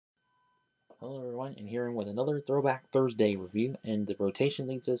Hello everyone, and here with another Throwback Thursday review, and the rotation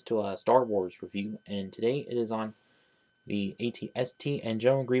leads us to a Star Wars review, and today it is on the AT-ST and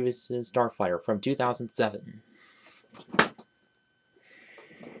General Grievous' Starfighter from 2007.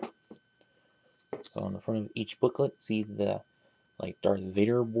 So on the front of each booklet, see the Darth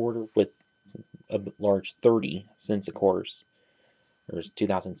Vader border with a large 30, since of course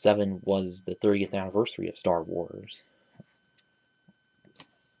 2007 was the 30th anniversary of Star Wars.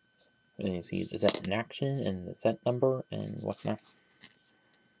 And you see the set in action and the set number and whatnot.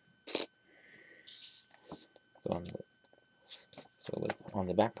 So on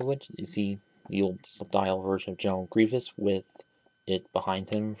the back of which you see the old style version of General Grievous with it behind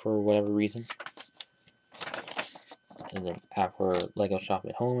him for whatever reason. And then after Lego Shop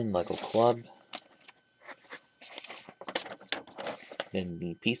at Home and Lego Club. Then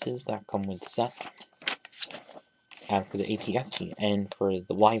the pieces that come with the set. And for the AT-ST and for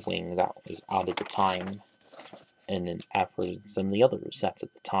the Y-Wing that was out at the time. And then after some of the other sets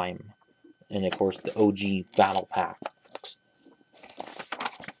at the time. And of course the OG Battle Packs.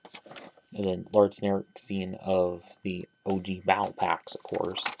 And then large generic scene of the OG Battle Packs, of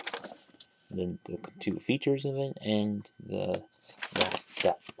course. And then the two features of it and the last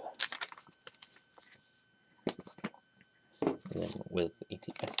step. And then with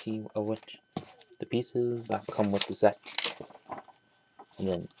AT-ST, of which the pieces that come with the set. And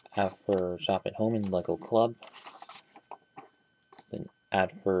then add for Shop at Home and Lego Club. Then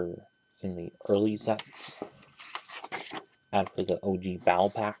add for some of the early sets. Add for the OG Battle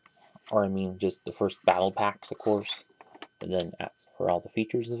Pack. Or I mean just the first Battle Packs, of course. And then add for all the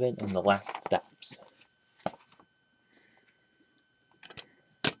features of it and the last steps.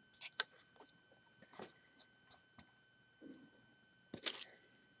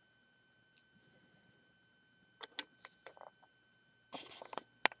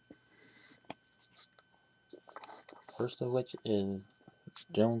 First of which is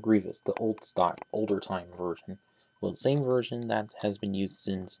General Grievous, the older time version. Well, the same version that has been used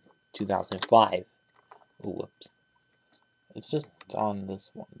since 2005. Oh, whoops. It's just on this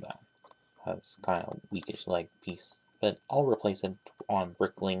one that has kind of weakish leg piece. But I'll replace it on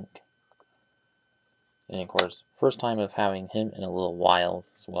Bricklink. And of course, first time of having him in a little while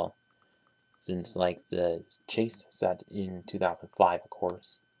as well. Since like the Chase set in 2005, of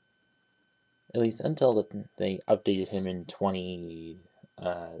course. At least until they updated him in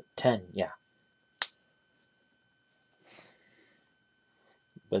 2010, yeah.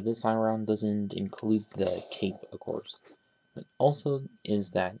 But this time around doesn't include the cape, of course. But also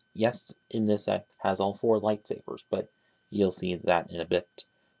is that, yes, in this set has all 4 lightsabers, but you'll see that in a bit.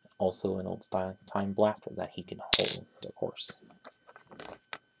 Also an old style time blaster that he can hold, of course.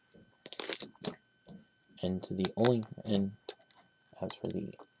 And as for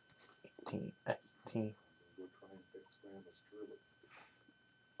the AT-ST,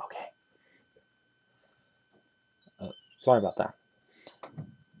 okay. Sorry about that.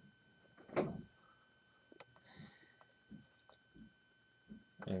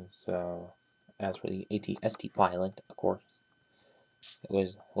 And so, as for the AT-ST pilot, of course, it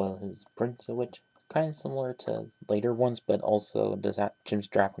was, well, his prints of which kind of similar to later ones, but also does have chin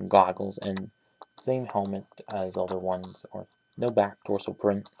strap and goggles and same helmet as other ones, or no back torso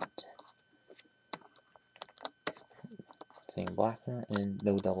print. Same blacker and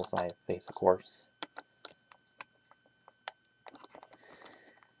no double-sided face, of course.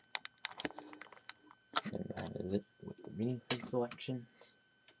 And that is it with the minifig selections.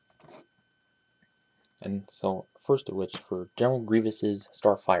 And so, first of which, for General Grievous's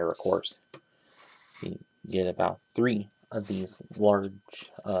Starfighter, of course, you get about 3 of these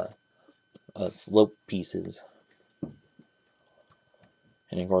large slope pieces.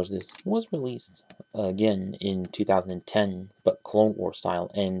 And of course, this was released again in 2010, but Clone Wars style,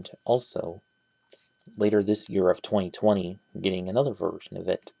 and also later this year of 2020, getting another version of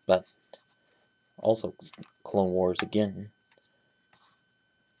it, but also Clone Wars again.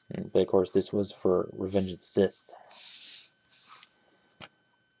 But of course, this was for Revenge of the Sith.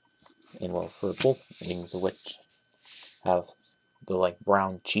 And well, for both things, which have the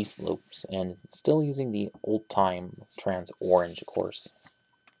brown cheese slopes, and still using the old time trans orange, of course.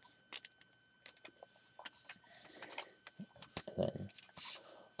 And then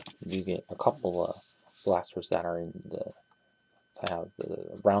you get a couple of blasters that are have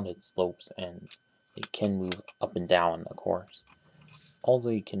the rounded slopes, and they can move up and down, of course.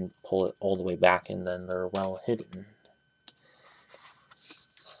 Although you can pull it all the way back, and then they're well hidden.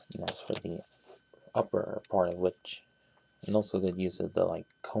 And that's for the upper part of which, and also good use of the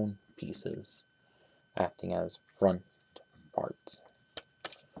cone pieces acting as front parts.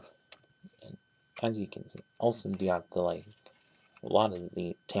 And as you can see, also you have the a lot of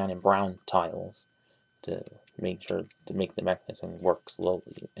the tan and brown tiles to make the mechanism work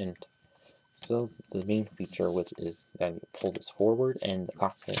slowly. And so the main feature, which is that you pull this forward and the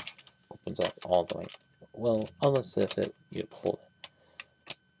cockpit opens up all the way. Well, unless if you pull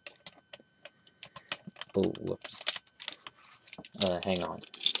it. Oh, whoops. Hang on.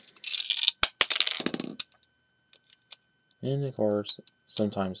 And of course,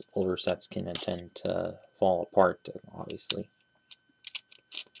 sometimes older sets can tend to fall apart, obviously.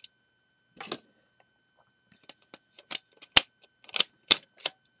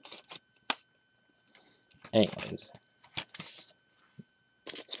 Anyways.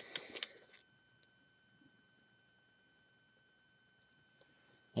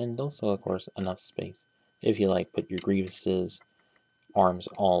 And also, of course, enough space. If you put your Grievous's arms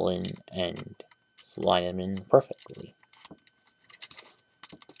all in and slide them in perfectly.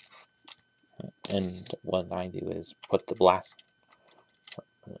 And what I do is put the blast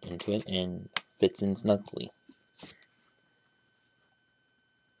into it and fits in snugly.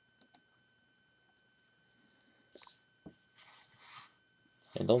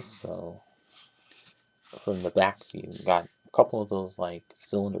 And also, from the back view, got a couple of those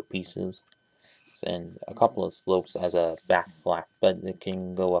cylinder pieces and a couple of slopes as a back flap, but it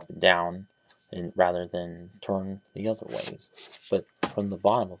can go up and down and rather than turn the other ways. But from the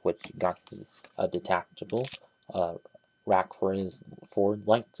bottom of which you got a detachable rack for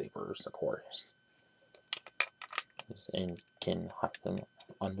lightsabers, of course, and can hide them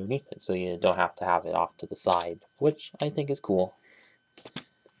underneath it, so you don't have to have it off to the side, which I think is cool.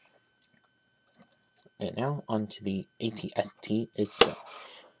 And now onto the ATST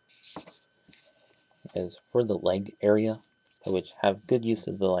itself. As for the leg area, which have good use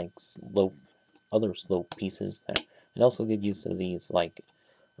of the other slope pieces, and also good use of these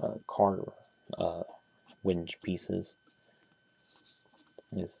car winch pieces.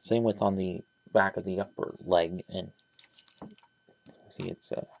 It's the same with on the back of the upper leg, and see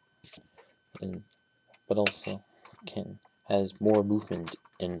it's but also has more movement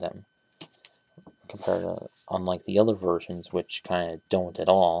in them compared to unlike the other versions, which kind of don't at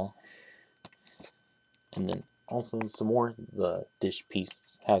all. And then also some more the dish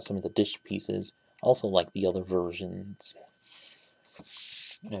pieces have some of the dish pieces, also like the other versions.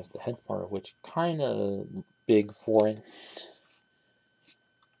 As the head part, which kind of big for it.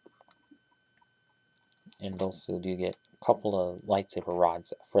 And also you get a couple of lightsaber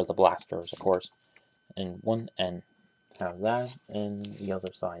rods for the blasters, of course. And one end have that, and the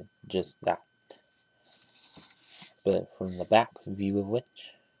other side just that. But from the back view of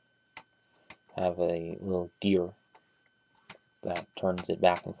which have a little gear that turns it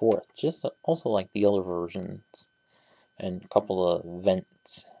back and forth, just also like the other versions, and a couple of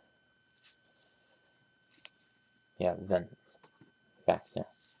vents. Yeah, vents back there,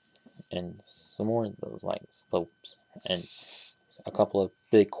 and some more of those slopes, and a couple of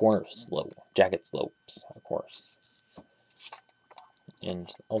big corner jagged slopes, of course.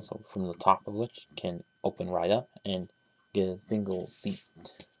 And also from the top of which can open right up and get a single seat.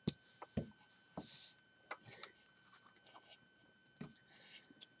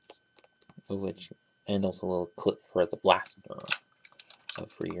 And also a little clip for the blaster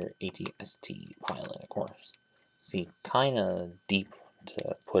for your ATST pilot, of course. See, kind of deep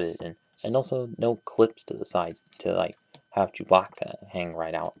to put it in, and also no clips to the side to have Chewbacca hang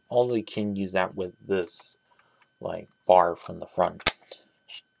right out. Although you can use that with this bar from the front.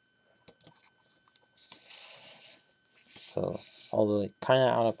 So, although kind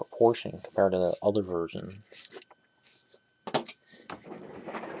of out of proportion compared to the other versions.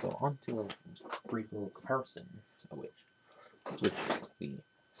 So on to a brief little comparison of which the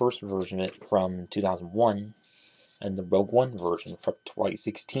first version of it from 2001 and the Rogue One version from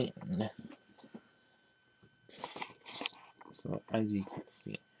 2016. So as you can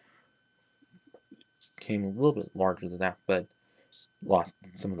see, came a little bit larger than that, but lost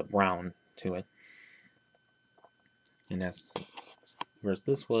some of the brown to it. And that's whereas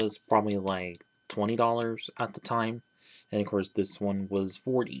this was probably $20 at the time, and of course this one was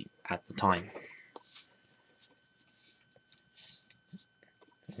 $40 at the time.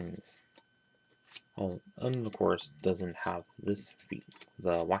 And of course doesn't have this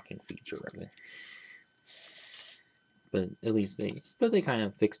the walking feature of it. But at least they kind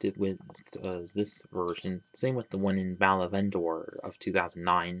of fixed it with this version. Same with the one in Battle of Endor of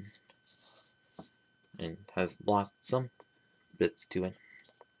 2009, and has lost some bits to it.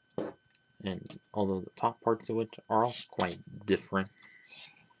 And although the top parts of which are all quite different,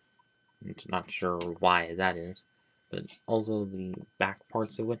 I'm not sure why that is, but also the back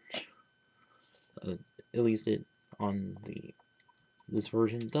parts of which At least it on this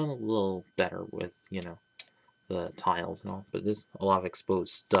version done a little better with the tiles and all, but there's a lot of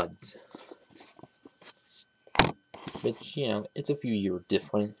exposed studs, which it's a few year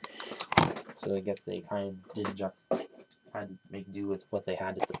difference. So I guess they kind of did just kind of make do with what they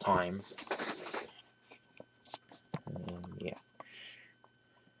had at the time. And yeah.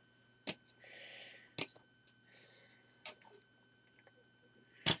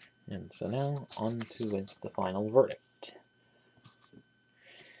 And so now on to the final verdict.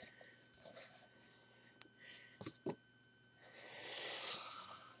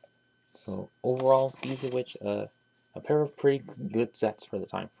 So overall, these are which a pair of pretty good sets for the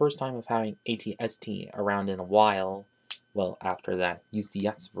time. First time of having AT-ST around in a while. Well, after that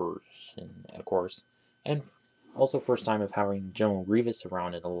UCS version, of course, and also first time of having General Grievous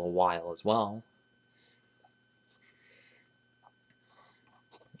around in a little while as well.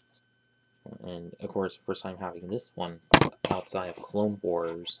 And of course, first time having this one outside of Clone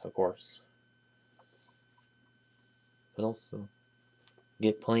Wars, of course. But also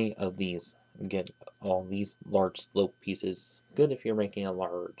get plenty of these. Get all these large slope pieces. Good if you're making a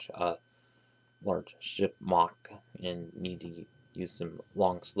large ship mock and need to use some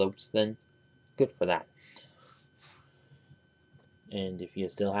long slopes, then good for that. And if you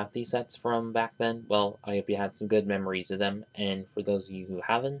still have these sets from back then, well, I hope you had some good memories of them. And for those of you who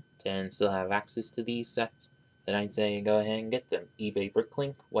haven't and still have access to these sets, then I'd say go ahead and get them. eBay,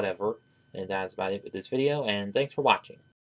 Bricklink, whatever. And that's about it with this video, and thanks for watching.